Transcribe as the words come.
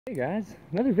Hey guys,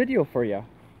 another video for you.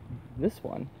 This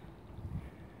one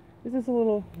is just a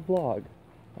little vlog.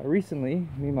 Recently,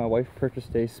 me and my wife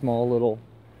purchased a small little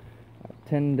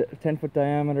 10 foot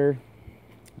diameter,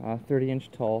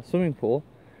 30-inch tall swimming pool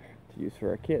to use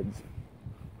for our kids.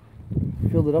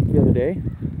 Filled it up the other day,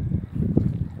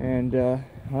 and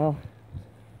well,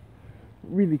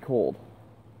 really cold.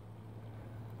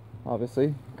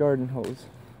 Obviously, garden hose.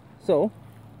 So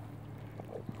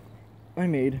I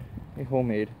made a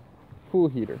homemade pool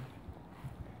heater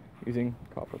using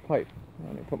copper pipe. I'm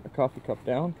going to put my coffee cup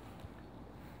down.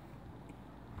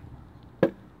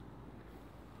 The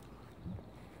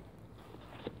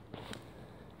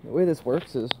way this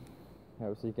works is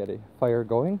obviously get a fire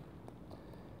going.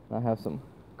 I have some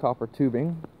copper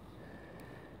tubing,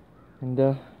 and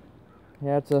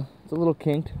yeah, it's a little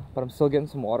kinked, but I'm still getting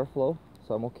some water flow,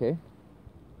 so I'm okay.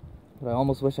 But I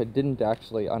almost wish I didn't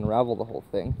actually unravel the whole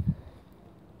thing.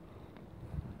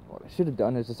 What I should have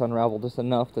done is just unravel just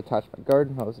enough to attach my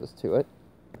garden hoses to it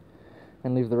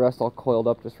and leave the rest all coiled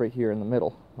up just right here in the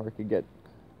middle, where I could get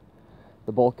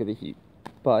the bulk of the heat.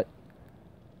 But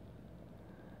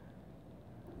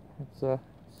it's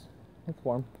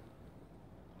warm.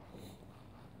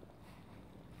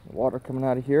 The water coming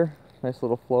out of here, nice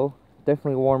little flow.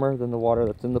 Definitely warmer than the water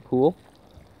that's in the pool.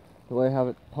 The way I have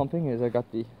it pumping is I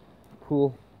got the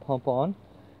pool pump on,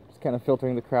 just kind of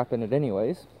filtering the crap in it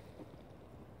anyways.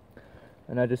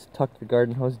 And I just tucked the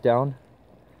garden hose down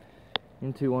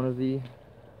into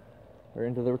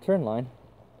into the return line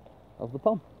of the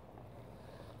pump.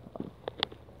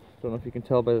 Don't know if you can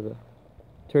tell by the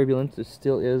turbulence, there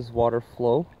still is water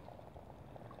flow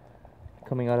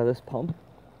coming out of this pump,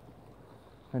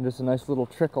 and just a nice little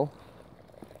trickle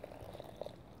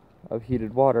of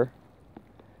heated water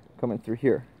coming through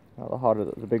here. Now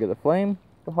the bigger the flame,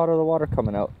 the hotter the water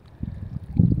coming out.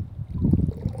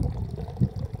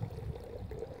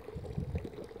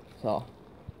 So,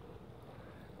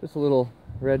 just a little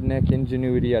redneck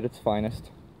ingenuity at its finest.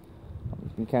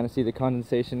 You can kind of see the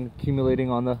condensation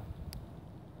accumulating on the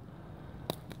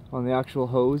actual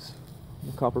hose,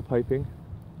 the copper piping.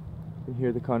 You can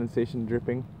hear the condensation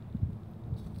dripping.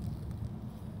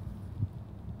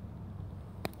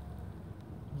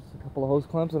 Just a couple of hose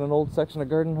clamps and an old section of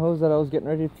garden hose that I was getting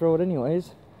ready to throw it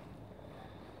anyways,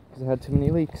 because I had too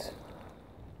many leaks.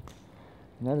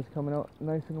 And that is coming out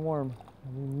nice and warm.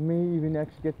 We may even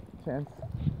actually get a chance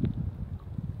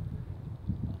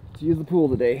to use the pool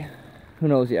today. Who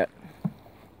knows yet?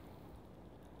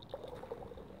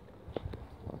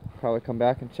 I'll probably come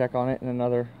back and check on it in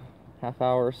another half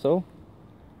hour or so.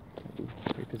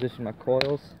 Reposition my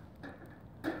coils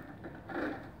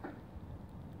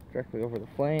directly over the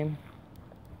flame.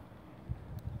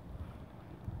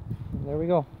 And there we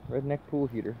go, redneck pool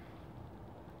heater.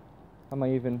 I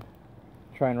might even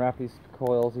try and wrap these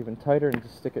coils even tighter and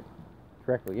just stick it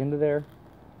directly into there.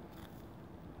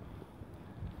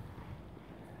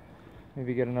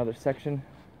 Maybe get another section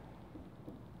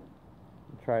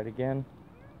and try it again.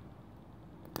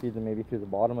 Feed them maybe through the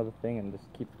bottom of the thing and just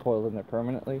keep the coils in there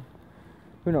permanently.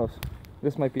 Who knows?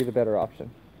 This might be the better option.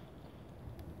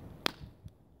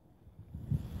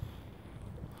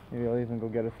 Maybe I'll even go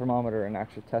get a thermometer and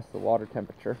actually test the water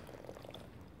temperature.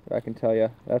 But I can tell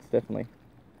you, that's definitely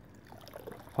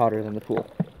hotter than the pool.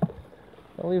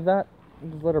 I'll leave that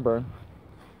and just let her burn.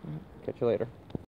 Catch you later.